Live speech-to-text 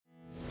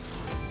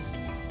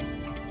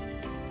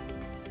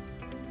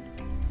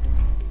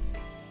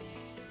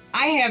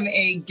I have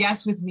a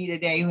guest with me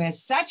today who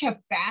has such a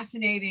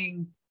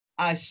fascinating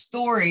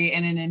story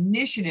and an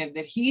initiative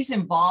that he's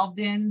involved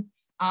in.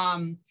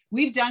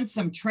 We've done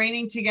some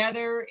training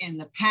together in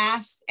the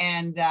past,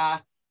 and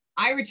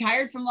I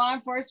retired from law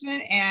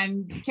enforcement,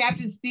 and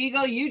Captain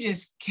Spiegel, you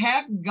just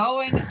kept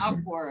going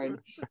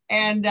upward.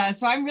 And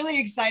so I'm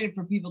really excited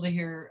for people to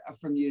hear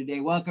from you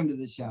today. Welcome to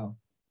the show.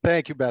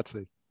 Thank you,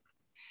 Betsy.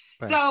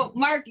 Thanks. So,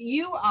 Mark,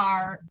 you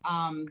are,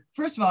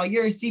 first of all,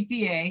 you're a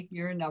CPA,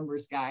 you're a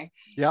numbers guy.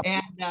 Yep.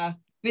 And,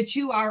 but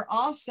you are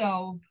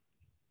also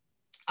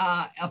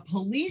a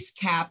police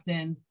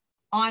captain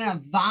on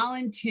a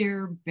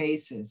volunteer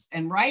basis.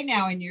 And right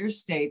now in your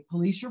state,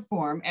 police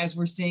reform, as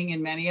we're seeing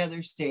in many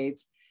other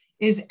states,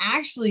 is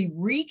actually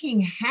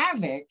wreaking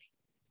havoc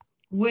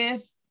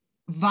with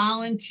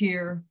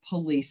volunteer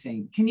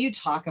policing. Can you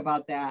talk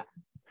about that?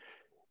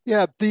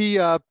 Yeah,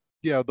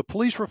 the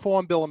police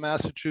reform bill in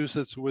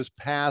Massachusetts was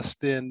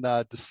passed in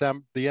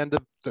December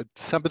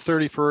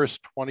 31st,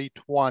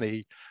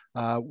 2020,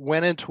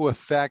 went into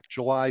effect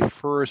July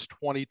 1st,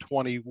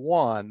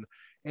 2021.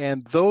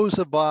 And those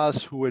of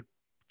us who had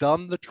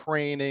done the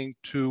training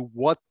to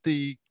what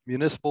the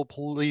Municipal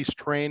Police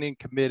Training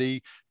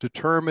Committee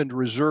determined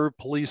reserve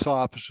police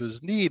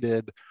officers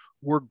needed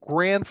were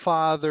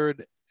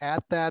grandfathered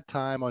at that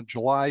time on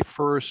July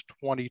 1st,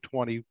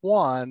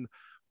 2021,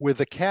 with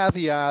the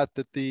caveat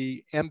that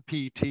the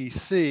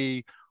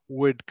MPTC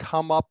would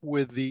come up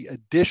with the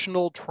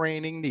additional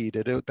training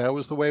needed. That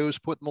was the way it was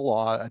put in the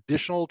law,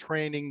 additional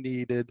training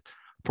needed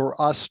for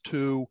us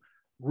to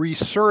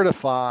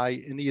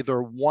recertify in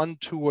either 1,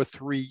 2, or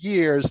 3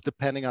 years,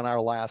 depending on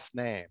our last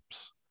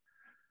names.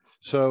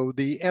 So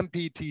the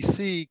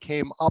MPTC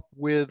came up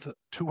with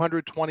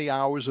 220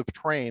 hours of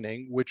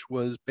training, which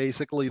was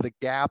basically the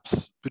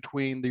gaps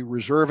between the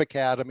Reserve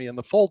Academy and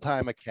the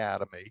full-time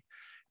academy.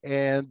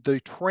 And the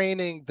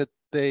training that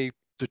they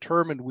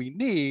determined we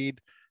need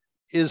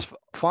is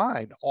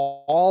fine.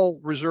 All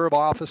reserve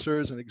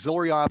officers and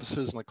auxiliary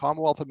officers in the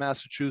Commonwealth of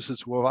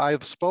Massachusetts who I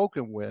have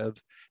spoken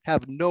with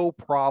have no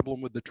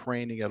problem with the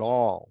training at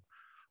all.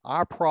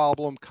 Our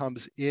problem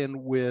comes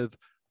in with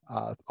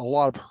a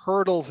lot of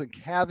hurdles and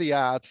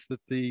caveats that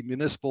the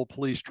Municipal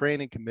Police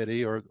Training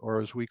Committee,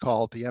 or as we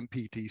call it, the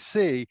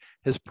MPTC,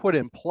 has put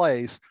in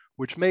place,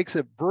 which makes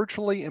it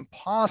virtually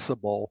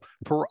impossible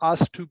for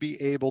us to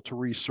be able to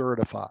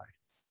recertify.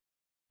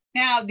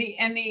 Now, the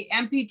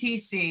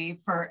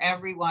MPTC, for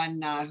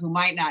everyone who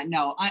might not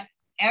know,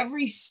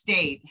 every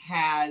state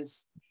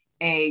has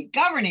a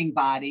governing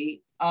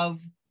body of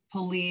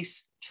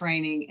police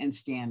training and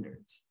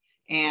standards.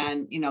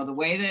 And, you know, the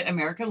way that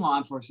American law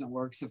enforcement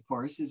works, of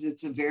course, is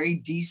it's a very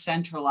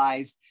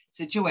decentralized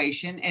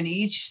situation, and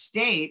each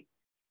state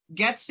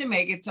gets to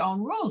make its own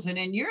rules. And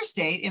in your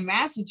state, in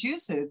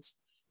Massachusetts,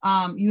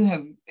 you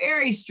have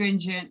very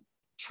stringent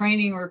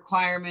training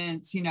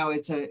requirements. You know,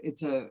 it's a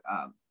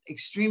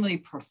extremely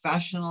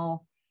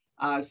professional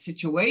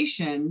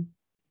situation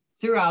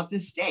throughout the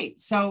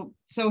state. So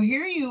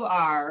here you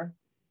are,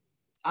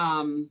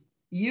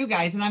 you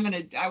guys, and I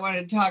want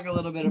to talk a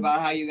little bit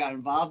about how you got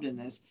involved in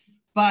this,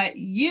 but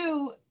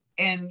you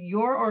and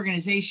your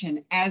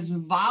organization as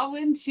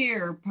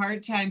volunteer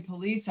part-time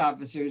police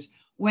officers,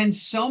 when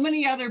so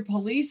many other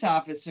police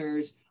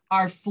officers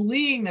are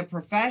fleeing the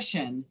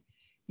profession,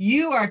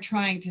 you are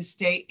trying to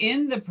stay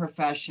in the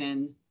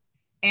profession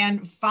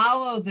and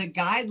follow the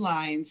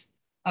guidelines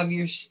of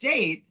your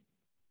state.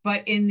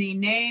 But in the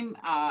name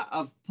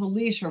of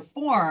police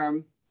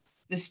reform,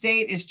 the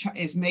state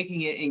is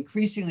making it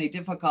increasingly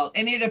difficult.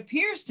 And it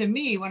appears to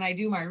me, when I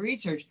do my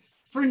research,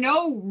 for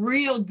no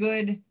real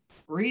good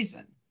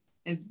reason.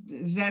 Is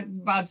that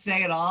about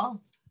saying it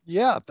all?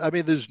 Yeah, I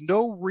mean, there's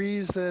no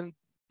reason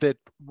that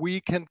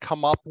we can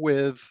come up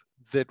with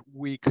that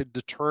we could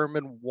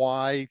determine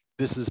why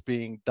this is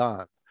being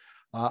done.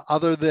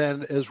 Other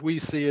than, as we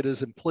see it,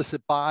 as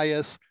implicit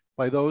bias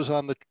by those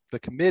on the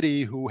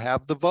committee who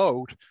have the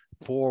vote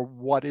for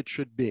what it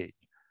should be.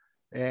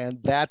 And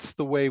that's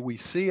the way we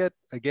see it.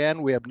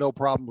 Again, we have no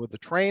problem with the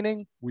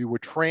training. We were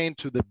trained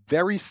to the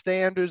very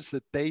standards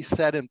that they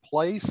set in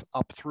place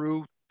up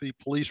through the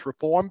police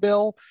reform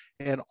bill.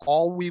 And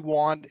all we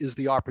want is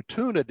the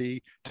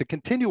opportunity to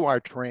continue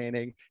our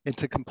training and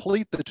to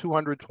complete the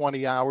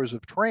 220 hours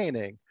of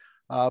training.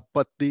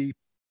 But the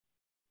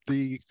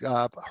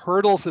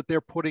hurdles that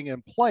they're putting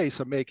in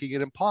place are making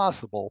it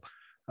impossible.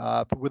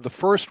 With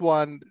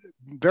the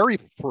very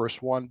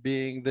first one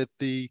being that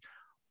the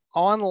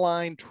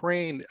online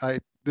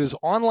there's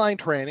online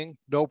training,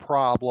 no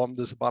problem.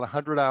 There's about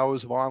 100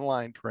 hours of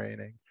online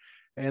training.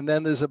 And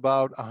then there's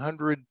about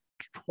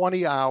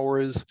 120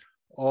 hours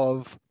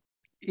of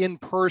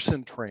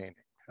in-person training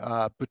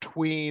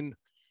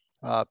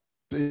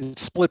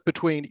split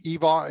between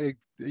EVOC,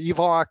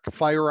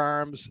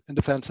 firearms, and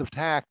defensive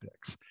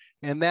tactics.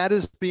 And that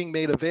is being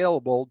made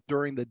available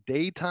during the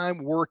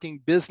daytime working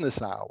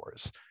business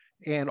hours.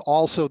 And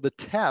also the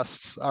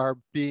tests are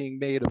being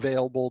made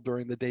available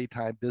during the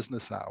daytime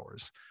business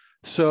hours.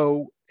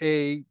 So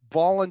a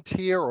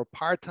volunteer or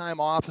part-time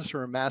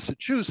officer in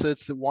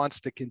Massachusetts that wants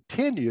to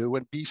continue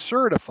and be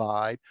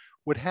certified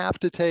would have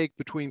to take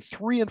between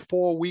 3 and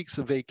 4 weeks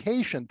of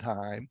vacation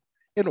time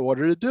in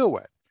order to do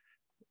it.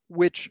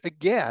 Which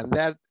again,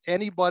 that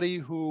anybody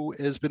who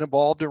has been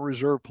involved in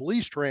reserve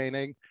police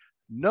training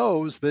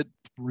knows that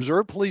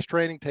reserve police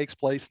training takes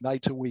place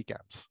nights and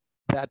weekends.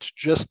 That's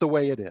just the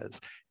way it is.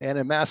 And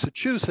in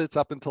Massachusetts,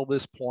 up until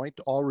this point,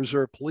 all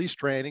reserve police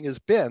training has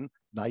been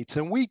nights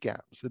and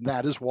weekends. And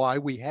that is why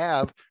we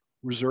have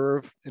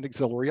reserve and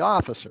auxiliary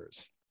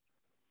officers.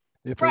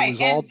 If it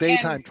was all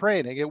daytime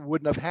training, it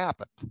wouldn't have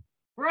happened.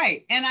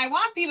 Right. And I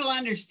want people to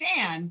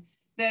understand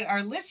that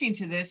are listening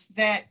to this,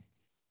 that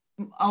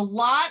a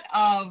lot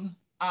of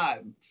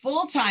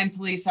full-time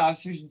police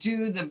officers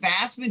do the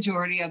vast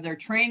majority of their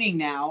training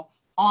now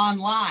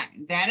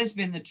online. That has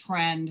been the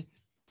trend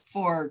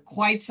for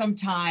quite some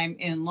time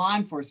in law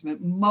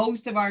enforcement.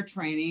 Most of our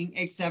training,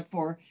 except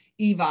for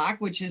EVOC,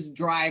 which is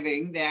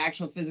driving, the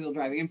actual physical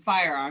driving, and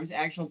firearms,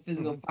 actual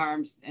physical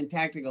firearms and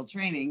tactical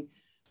training,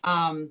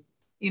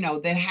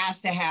 that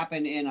has to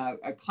happen in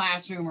a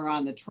classroom or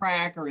on the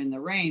track or in the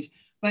range.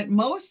 But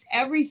most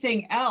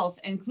everything else,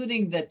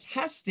 including the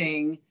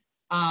testing,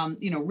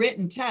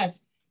 written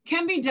tests,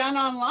 can be done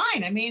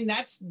online. I mean,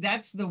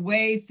 that's the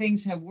way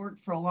things have worked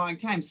for a long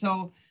time.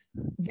 So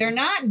they're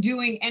not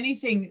doing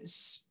anything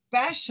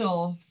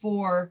special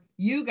for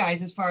you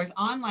guys as far as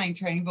online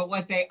training, but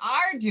what they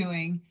are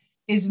doing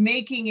is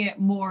making it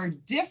more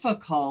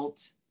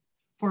difficult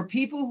for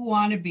people who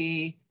want to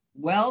be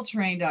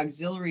well-trained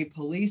auxiliary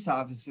police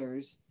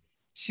officers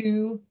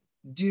to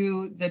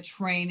do the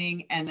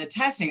training and the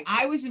testing.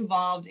 I was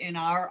involved in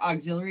our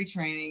auxiliary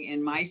training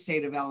in my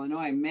state of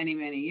Illinois many,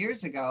 many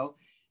years ago,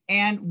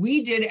 and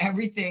we did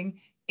everything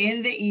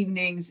in the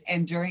evenings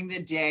and during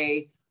the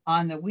day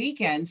on the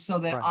weekends so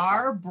that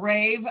our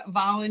brave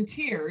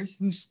volunteers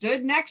who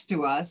stood next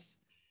to us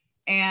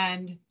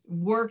and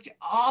worked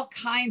all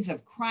kinds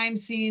of crime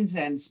scenes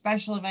and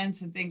special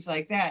events and things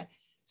like that,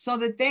 so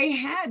that they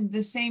had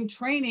the same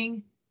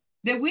training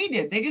that we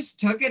did. They just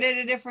took it at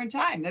a different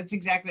time. That's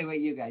exactly what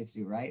you guys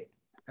do, right?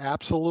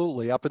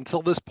 Absolutely. Up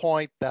until this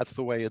point, that's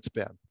the way it's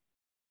been.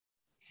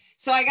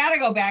 So I got to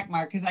go back,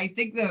 Mark, because I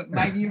think that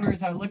my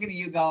viewers are looking at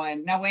you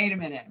going, now, wait a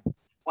minute.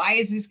 Why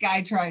is this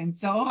guy trying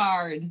so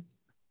hard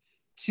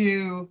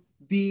to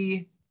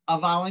be a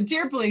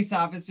volunteer police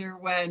officer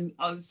when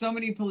so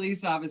many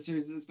police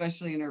officers,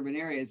 especially in urban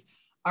areas,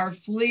 are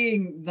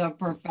fleeing the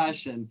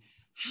profession?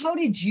 How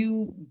did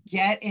you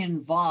get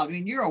involved? I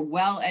mean, you're a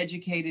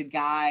well-educated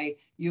guy.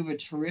 You have a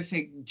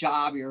terrific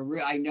job.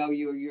 I know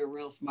you're a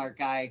real smart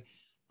guy.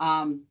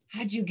 How'd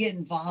you get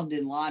involved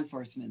in law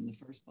enforcement in the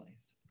first place?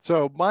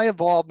 So my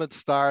involvement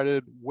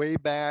started way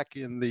back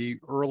in the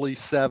early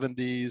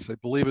 70s. I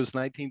believe it was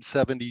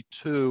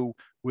 1972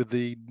 with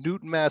the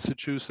Newton,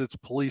 Massachusetts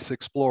Police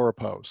Explorer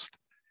Post.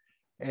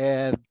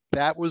 And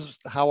that was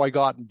how I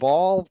got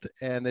involved.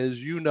 And as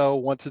you know,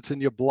 once it's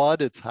in your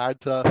blood, it's hard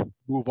to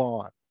move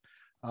on.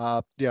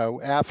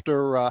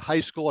 After high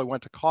school, I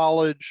went to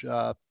college,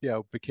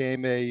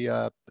 became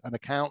an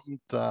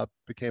accountant,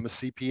 became a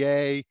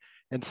CPA,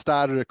 and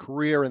started a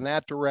career in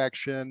that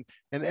direction.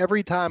 And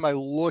every time I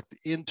looked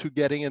into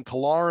getting into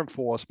law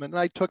enforcement, and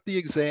I took the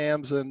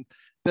exams, and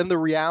then the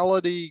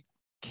reality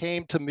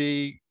came to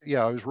me.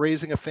 I was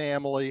raising a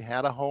family,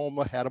 had a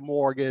home, had a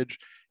mortgage,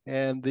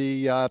 and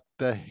the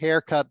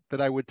haircut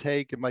that I would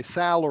take and my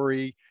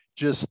salary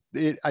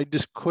I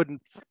just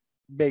couldn't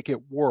make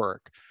it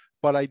work.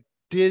 But I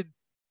did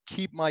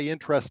keep my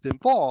interest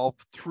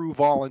involved through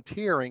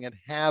volunteering and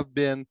have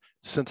been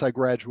since I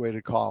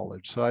graduated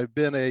college. So I've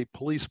been a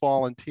police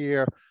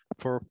volunteer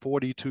for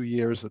 42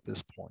 years at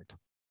this point.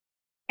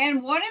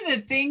 And one of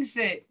the things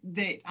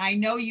that I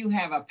know you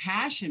have a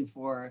passion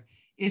for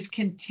is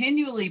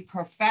continually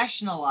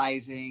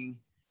professionalizing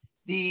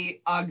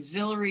the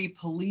auxiliary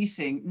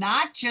policing,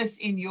 not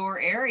just in your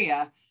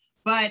area,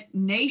 but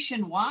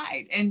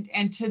nationwide.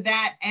 And to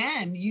that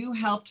end, you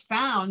helped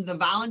found the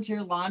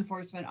Volunteer Law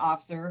Enforcement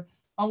Officer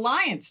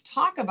Alliance.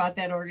 Talk about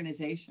that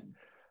organization.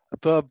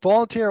 The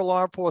Volunteer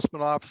Law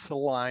Enforcement Officer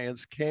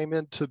Alliance came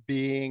into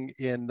being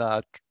in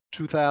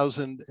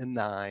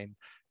 2009.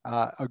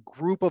 A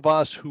group of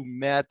us who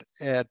met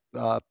at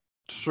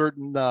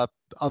certain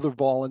other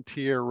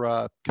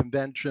volunteer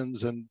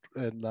conventions and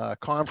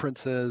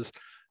conferences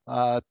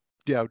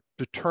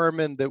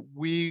determined that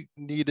we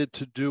needed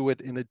to do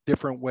it in a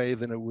different way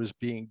than it was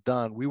being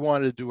done. We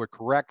wanted to do it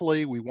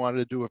correctly. We wanted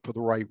to do it for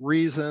the right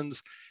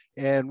reasons.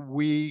 And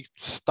we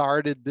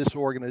started this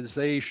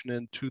organization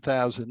in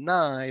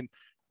 2009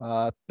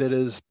 that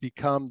has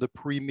become the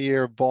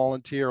premier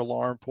volunteer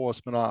law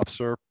enforcement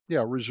officer,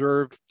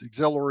 reserve,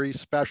 auxiliary,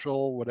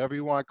 special, whatever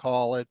you want to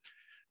call it.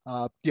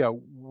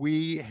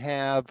 We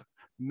have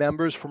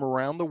members from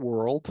around the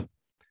world.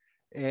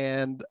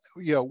 And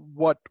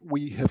what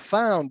we have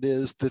found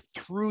is that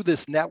through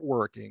this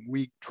networking,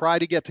 we try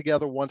to get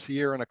together once a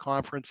year in a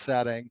conference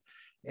setting,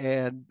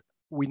 and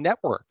we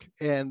network.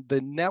 And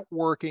the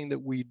networking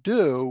that we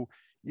do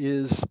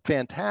is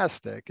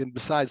fantastic. And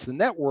besides the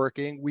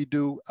networking, we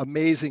do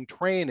amazing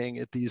training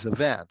at these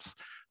events.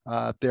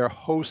 They're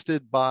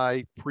hosted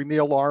by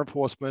premier law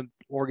enforcement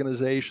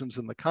organizations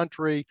in the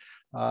country.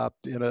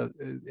 In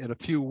a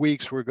few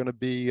weeks, we're going to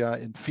be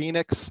in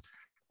Phoenix.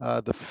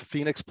 The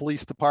Phoenix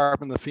Police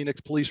Department, the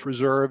Phoenix Police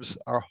Reserves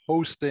are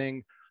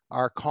hosting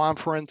our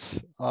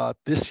conference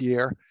this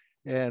year,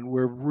 and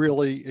we're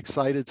really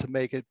excited to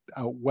make it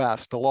out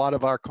west. A lot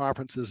of our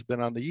conferences have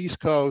been on the East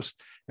Coast,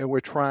 and we're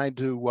trying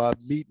to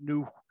meet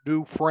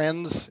new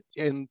friends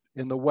in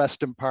the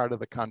western part of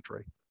the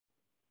country.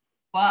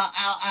 Well,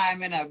 I'm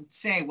going to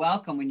say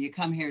welcome when you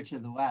come here to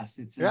the West.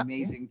 It's an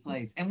amazing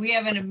place, and we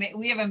have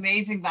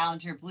amazing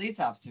volunteer police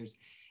officers,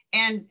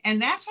 and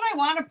that's what I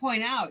want to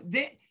point out.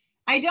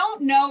 I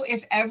don't know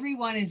if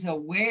everyone is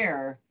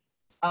aware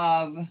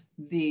of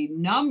the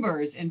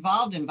numbers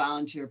involved in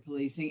volunteer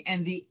policing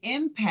and the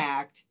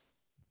impact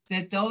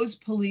that those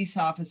police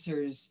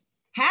officers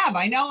have.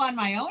 I know on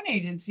my own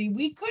agency,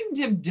 we couldn't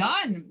have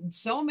done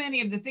so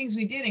many of the things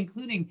we did,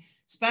 including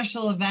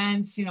special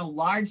events,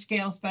 large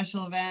scale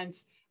special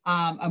events,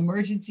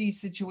 emergency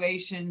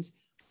situations,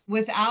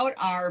 without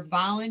our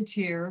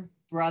volunteer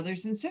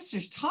brothers and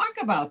sisters. Talk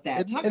about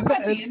that. Talk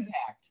about the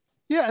impact.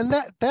 Yeah, and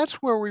that's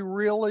where we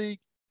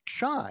really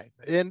shine.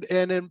 And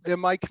in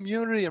my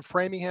community in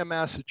Framingham,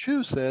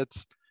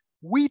 Massachusetts,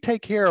 we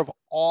take care of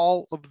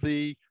all of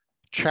the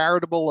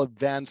charitable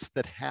events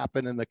that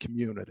happen in the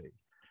community.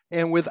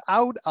 And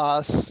without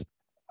us,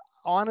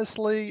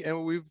 honestly,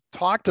 and we've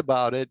talked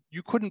about it,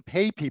 you couldn't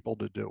pay people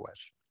to do it.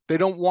 They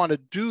don't want to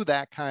do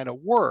that kind of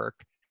work.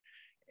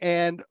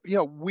 And,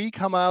 we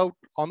come out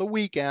on the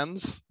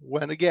weekends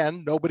when,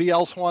 again, nobody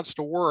else wants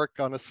to work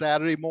on a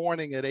Saturday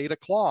morning at 8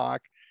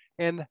 o'clock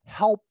and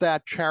help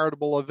that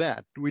charitable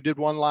event. We did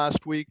one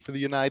last week for the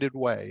United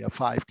Way, a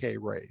 5K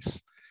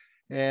race.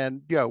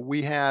 And,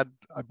 we had,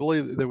 I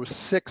believe there were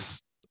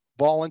 6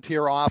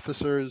 volunteer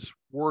officers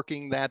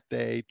working that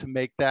day to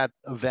make that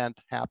event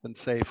happen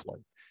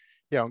safely,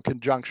 in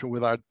conjunction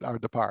with our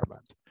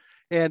department.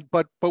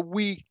 But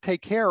we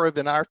take care of,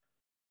 in our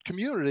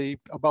community,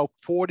 about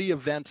 40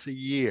 events a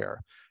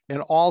year,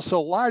 and also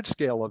large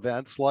scale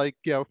events like,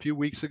 a few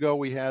weeks ago,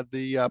 we had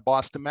the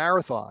Boston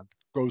Marathon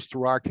goes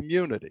through our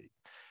community.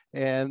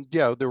 And,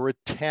 there were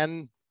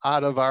 10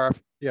 out of our,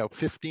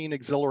 15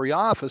 auxiliary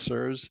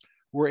officers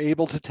were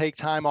able to take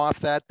time off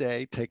that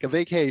day, take a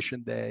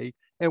vacation day,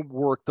 and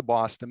work the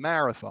Boston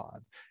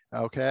Marathon.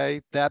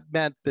 Okay, that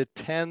meant that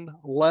 10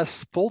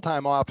 less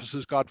full-time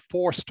officers got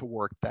forced to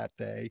work that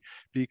day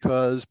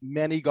because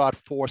many got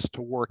forced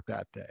to work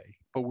that day.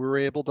 But we were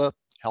able to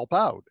help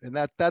out, and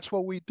that's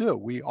what we do.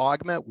 We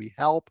augment, we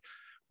help,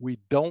 we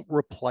don't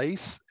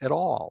replace at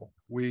all.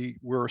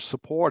 We're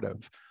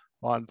supportive.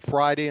 On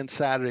Friday and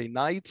Saturday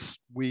nights,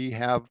 we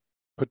have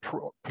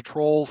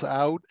patrols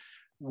out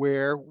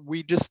where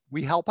we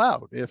help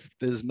out. If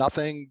there's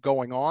nothing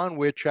going on,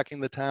 we're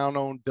checking the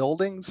town-owned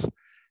buildings.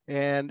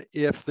 And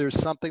if there's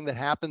something that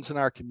happens in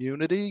our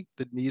community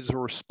that needs a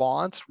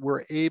response,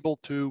 we're able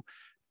to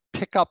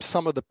pick up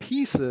some of the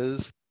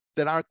pieces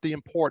that aren't the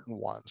important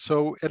ones.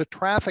 So at a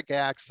traffic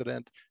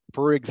accident,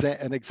 for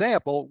an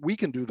example, we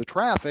can do the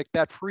traffic.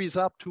 That frees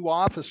up 2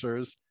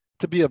 officers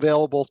to be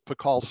available for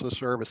calls for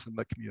service in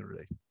the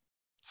community.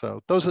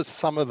 So those are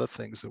some of the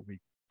things that we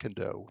can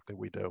do, that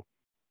we do.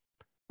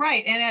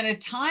 Right, and at a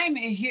time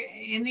here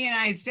in the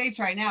United States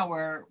right now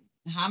where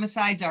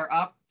homicides are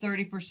up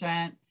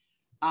 30%,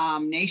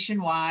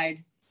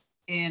 nationwide,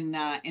 in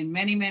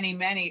many, many,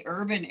 many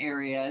urban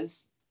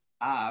areas,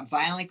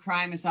 violent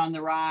crime is on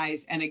the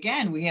rise. And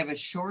again, we have a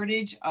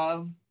shortage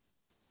of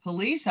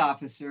police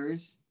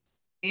officers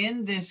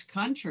in this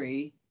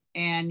country,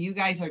 and you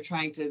guys are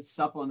trying to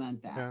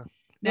supplement that. Yeah.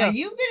 Now,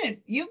 you've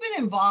been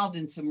involved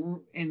in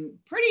some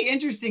pretty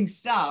interesting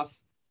stuff.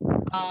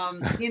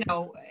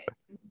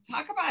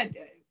 Talk about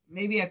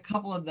maybe a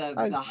couple of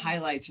the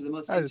highlights or the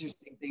most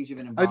interesting things you've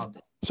been involved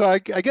in. So I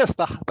guess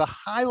the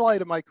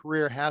highlight of my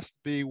career has to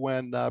be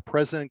when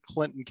President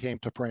Clinton came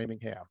to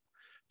Framingham.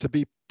 To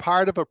be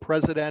part of a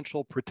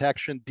presidential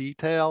protection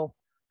detail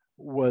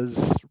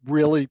was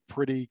really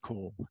pretty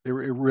cool. It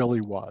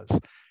really was.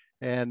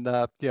 And,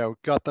 got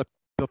the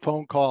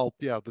phone call,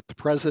 that the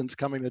president's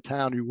coming to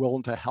town, you're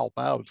willing to help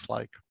out. It's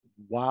like,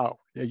 wow,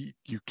 are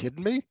you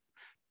kidding me?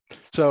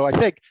 So I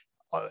think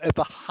at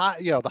the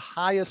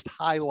highest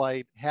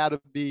highlight had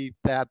to be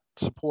that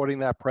supporting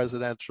that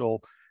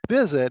presidential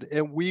visit,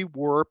 and we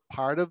were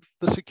part of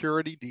the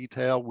security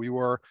detail. We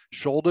were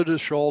shoulder to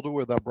shoulder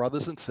with our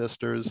brothers and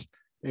sisters,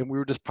 and we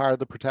were just part of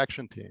the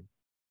protection team.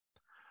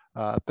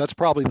 That's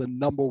probably the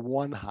number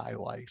one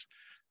highlight.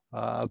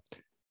 During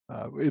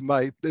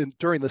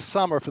the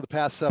summer, for the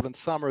past 7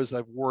 summers,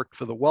 I've worked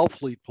for the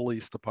Wellfleet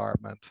Police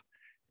Department,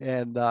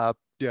 and I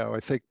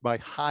think my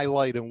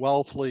highlight in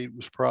Wellfleet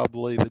was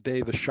probably the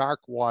day the shark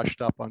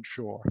washed up on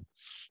shore.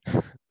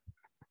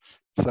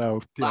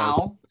 So,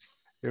 wow.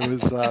 It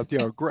was, a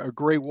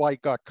great white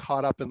got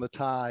caught up in the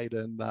tide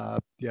and,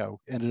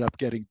 ended up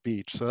getting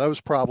beached. So that was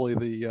probably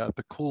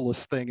the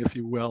coolest thing, if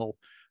you will,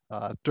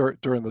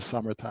 during the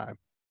summertime.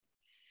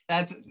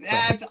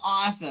 That's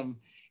awesome.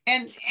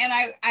 And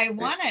I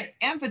want to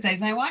emphasize,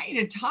 and I want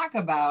you to talk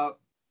about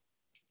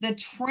the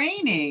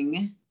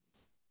training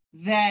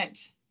that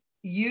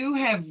you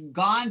have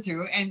gone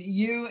through, and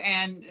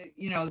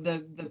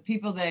the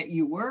people that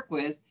you work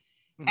with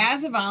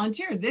as a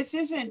volunteer. This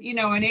isn't, an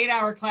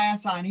 8-hour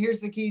class on here's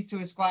the keys to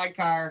a squad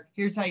car,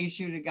 here's how you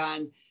shoot a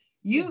gun.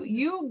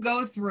 You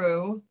go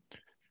through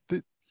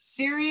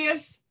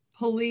serious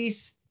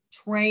police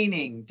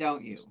training,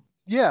 don't you?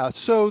 Yeah.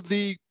 So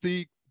the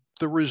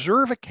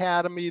Reserve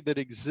Academy that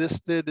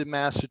existed in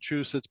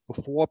Massachusetts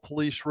before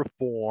police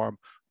reform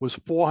was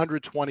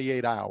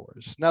 428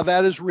 hours. Now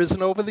that has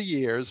risen over the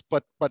years,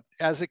 but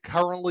as it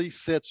currently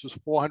sits was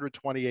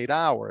 428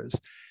 hours.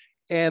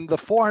 And the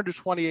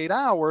 428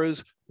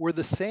 hours were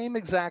the same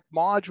exact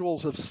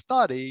modules of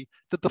study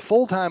that the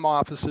full-time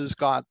officers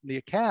got in the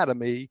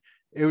academy.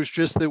 It was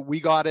just that we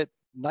got it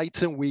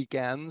nights and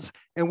weekends,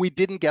 and we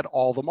didn't get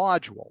all the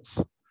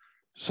modules.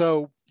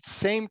 So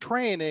same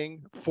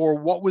training for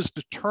what was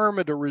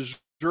determined a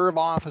reserve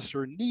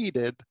officer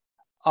needed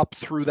up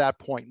through that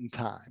point in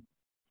time.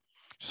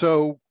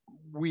 So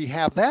we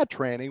have that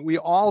training. We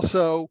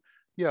also,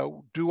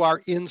 do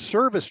our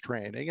in-service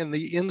training, and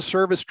the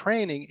in-service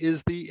training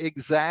is the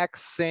exact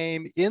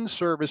same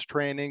in-service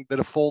training that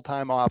a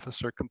full-time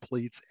officer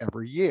completes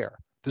every year.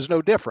 There's no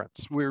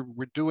difference. We're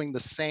doing the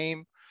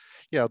same,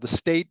 the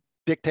state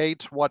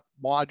dictates what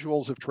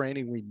modules of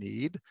training we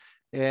need.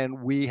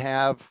 And we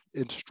have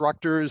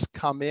instructors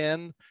come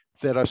in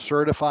that are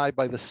certified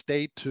by the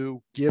state to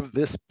give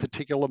this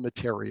particular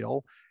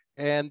material.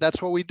 And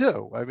that's what we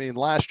do. I mean,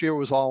 last year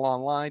was all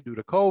online due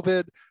to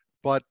COVID,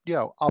 but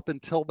up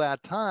until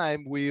that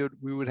time, we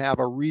would have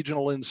a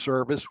regional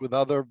in-service with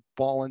other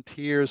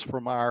volunteers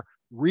from our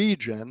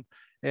region.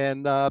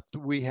 And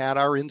we had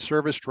our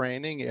in-service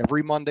training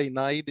every Monday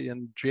night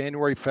in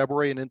January,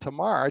 February, and into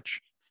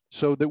March,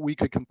 so that we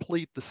could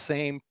complete the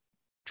same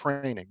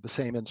training, the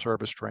same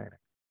in-service training.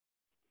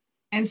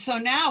 And so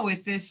now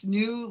with this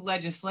new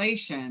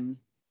legislation,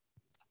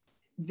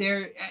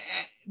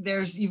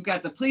 you've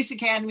got the police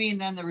academy,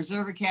 and then the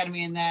Reserve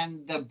Academy, and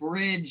then the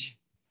Bridge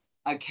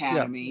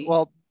Academy. Yeah.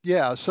 Well,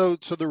 yeah. So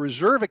the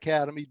Reserve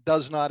Academy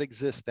does not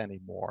exist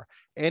anymore.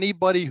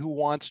 Anybody who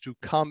wants to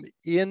come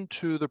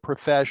into the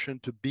profession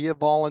to be a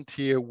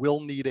volunteer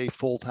will need a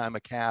full-time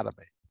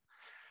academy.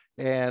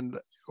 And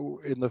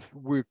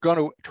we're going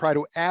to try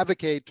to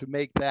advocate to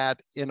make that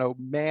in a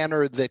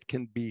manner that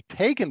can be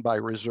taken by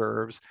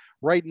reserves.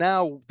 Right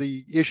now,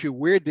 the issue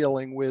we're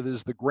dealing with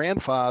is the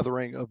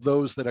grandfathering of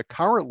those that are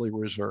currently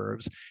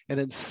reserves. And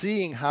in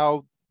seeing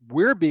how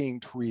we're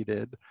being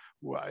treated,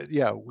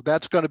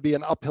 that's going to be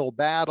an uphill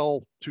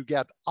battle to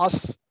get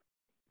us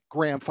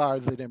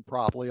grandfathered in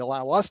properly,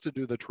 allow us to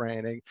do the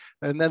training.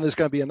 And then there's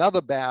going to be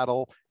another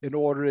battle in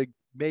order to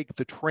make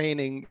the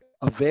training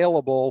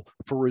available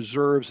for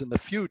reserves in the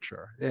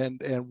future. And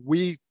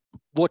we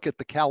look at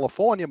the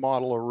California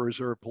model of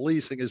reserve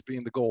policing as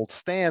being the gold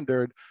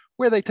standard,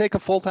 where they take a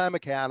full-time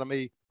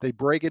academy, they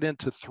break it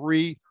into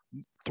three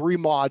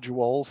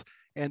modules,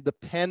 and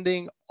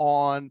depending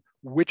on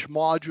which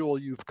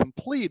module you've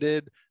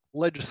completed,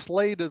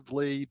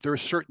 legislatively, there are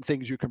certain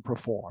things you can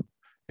perform.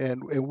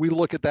 And we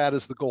look at that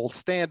as the gold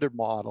standard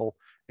model,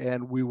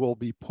 and we will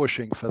be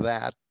pushing for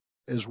that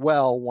as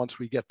well once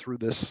we get through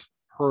this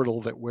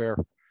hurdle that we're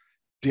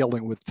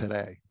dealing with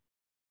today.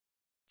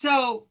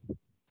 So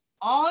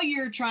all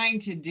you're trying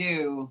to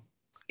do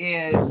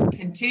is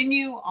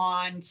continue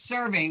on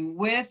serving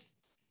with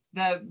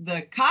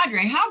the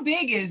cadre. How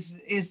big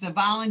is the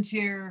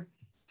volunteer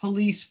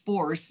police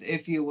force,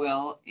 if you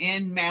will,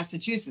 in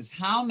Massachusetts?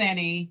 How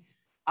many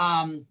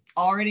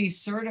already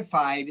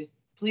certified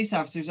police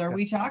officers are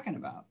we talking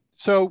about?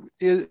 So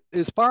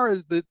as far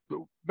as the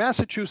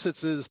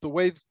Massachusetts is, the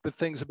way that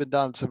things have been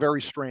done, it's a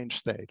very strange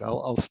state.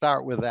 I'll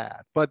start with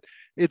that. But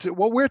it's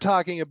what we're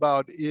talking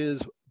about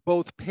is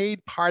both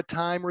paid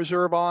part-time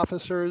reserve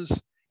officers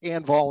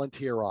and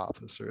volunteer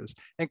officers.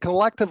 And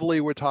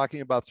collectively, we're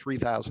talking about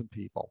 3,000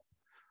 people.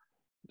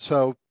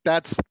 So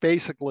that's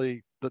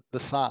basically the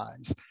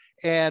size.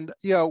 And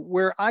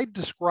where I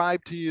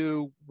describe to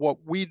you what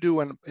we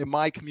do in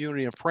my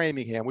community in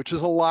Framingham, which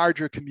is a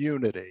larger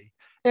community,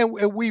 and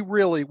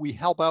we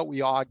help out,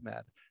 we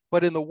augment.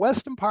 But in the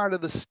western part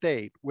of the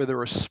state, where there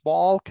are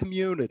small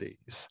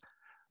communities,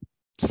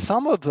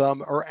 some of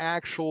them are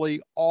actually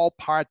all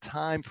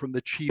part-time from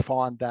the chief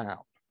on down.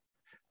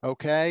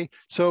 Okay,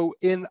 so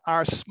in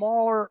our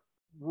smaller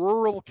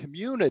rural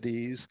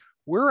communities,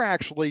 we're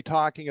actually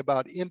talking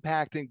about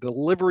impacting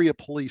delivery of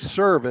police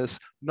service,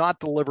 not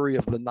delivery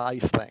of the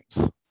nice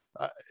things.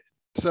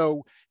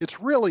 So it's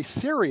really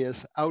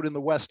serious out in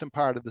the western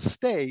part of the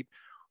state,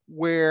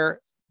 where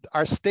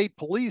our state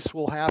police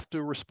will have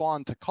to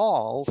respond to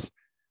calls,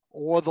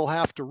 or they'll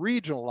have to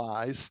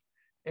regionalize.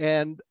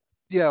 And,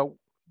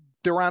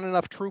 there aren't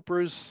enough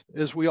troopers,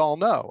 as we all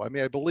know. I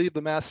mean, I believe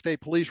the Mass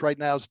State Police right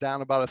now is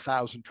down about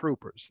 1,000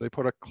 troopers. They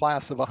put a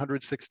class of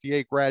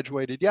 168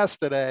 graduated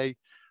yesterday,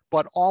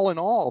 but all in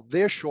all,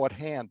 they're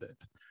shorthanded.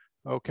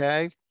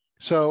 Okay.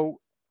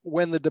 So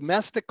when the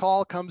domestic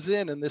call comes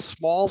in this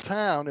small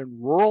town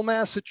in rural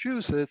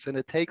Massachusetts and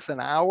it takes an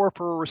hour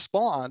for a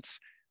response,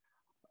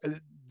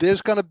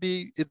 there's going to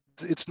be,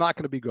 it's not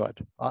going to be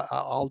good.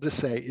 I'll just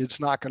say it's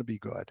not going to be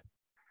good.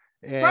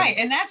 Right.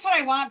 And that's what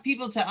I want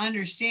people to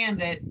understand,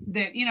 that,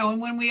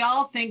 and when we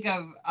all think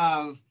of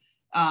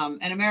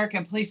an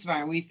American police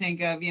department, we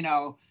think of,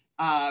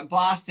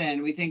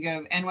 Boston, we think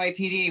of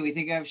NYPD, we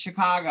think of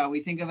Chicago,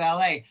 we think of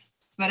LA,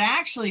 but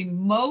actually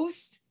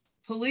most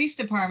police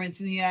departments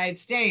in the United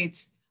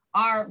States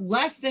are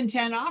less than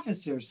 10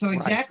 officers. So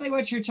exactly right.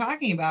 What you're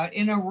talking about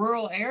in a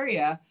rural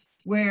area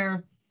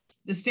where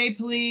the state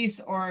police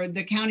or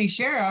the county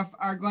sheriff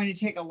are going to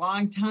take a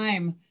long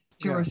time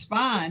to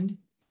respond.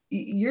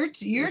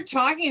 You're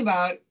talking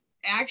about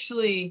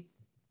actually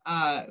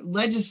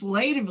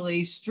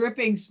legislatively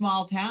stripping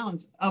small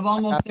towns of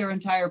almost their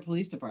entire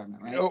police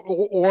department, right?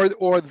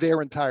 Or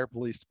their entire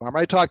police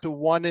department. I talked to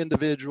one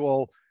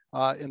individual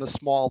in a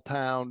small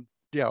town,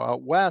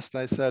 out west.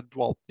 I said,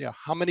 well,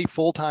 how many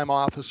full-time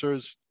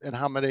officers and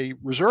how many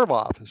reserve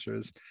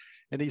officers?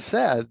 And he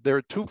said there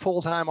are 2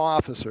 full-time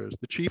officers,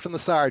 the chief and the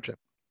sergeant,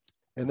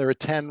 and there are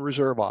 10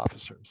 reserve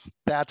officers.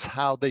 That's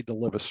how they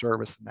deliver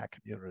service in that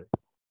community.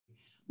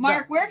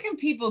 Mark, where can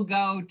people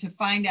go to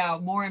find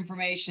out more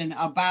information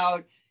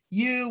about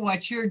you,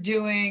 what you're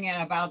doing,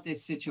 and about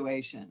this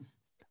situation?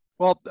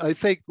 Well, I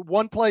think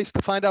one place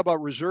to find out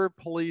about reserve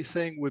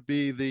policing would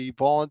be the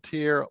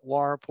Volunteer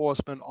Law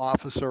Enforcement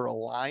Officer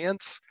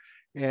Alliance.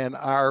 And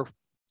our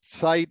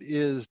site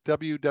is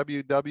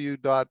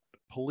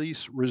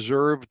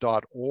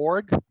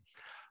www.policereserve.org.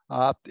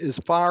 As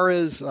far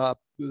as the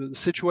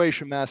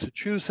situation in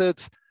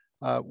Massachusetts,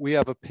 we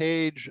have a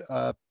page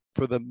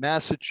for the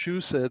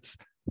Massachusetts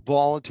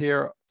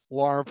Volunteer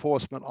Law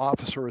Enforcement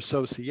Officer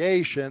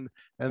Association,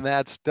 and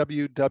that's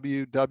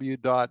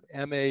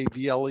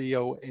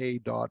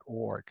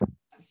www.mavleoa.org.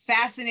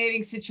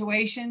 Fascinating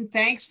situation.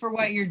 Thanks for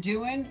what you're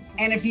doing.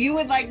 And if you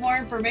would like more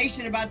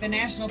information about the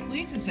National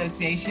Police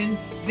Association,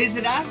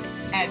 visit us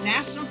at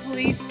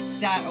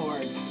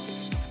nationalpolice.org.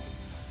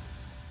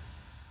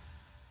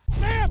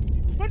 Ma'am,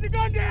 put the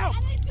gun down!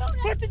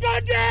 Put the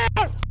gun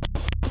down!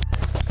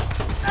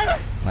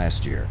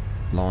 Last year,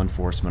 law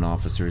enforcement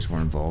officers were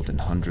involved in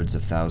hundreds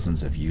of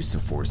thousands of use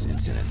of force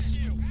incidents.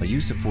 A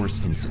use of force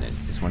incident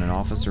is when an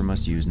officer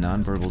must use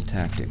nonverbal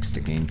tactics to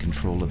gain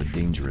control of a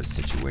dangerous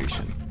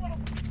situation.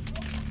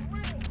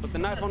 Put the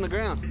knife on the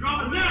ground.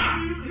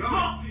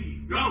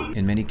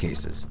 In many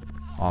cases,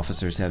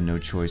 officers have no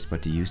choice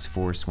but to use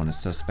force when a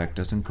suspect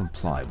doesn't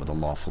comply with a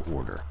lawful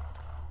order.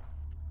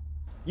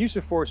 Use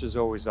of force is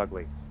always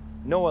ugly.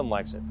 No one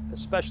likes it,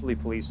 especially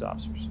police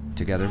officers.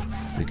 Together,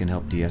 we can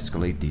help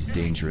de-escalate these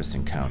dangerous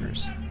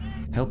encounters.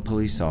 Help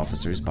police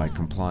officers by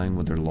complying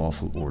with their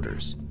lawful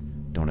orders.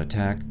 Don't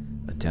attack,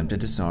 attempt to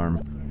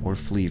disarm, or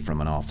flee from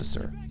an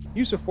officer.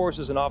 Use of force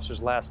is an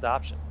officer's last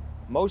option.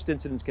 Most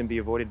incidents can be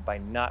avoided by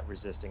not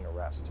resisting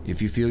arrest.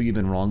 If you feel you've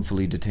been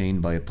wrongfully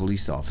detained by a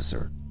police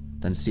officer,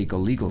 then seek a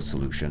legal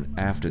solution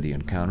after the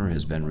encounter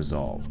has been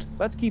resolved.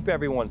 Let's keep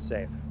everyone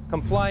safe.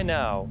 Comply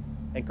now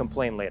and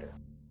complain later.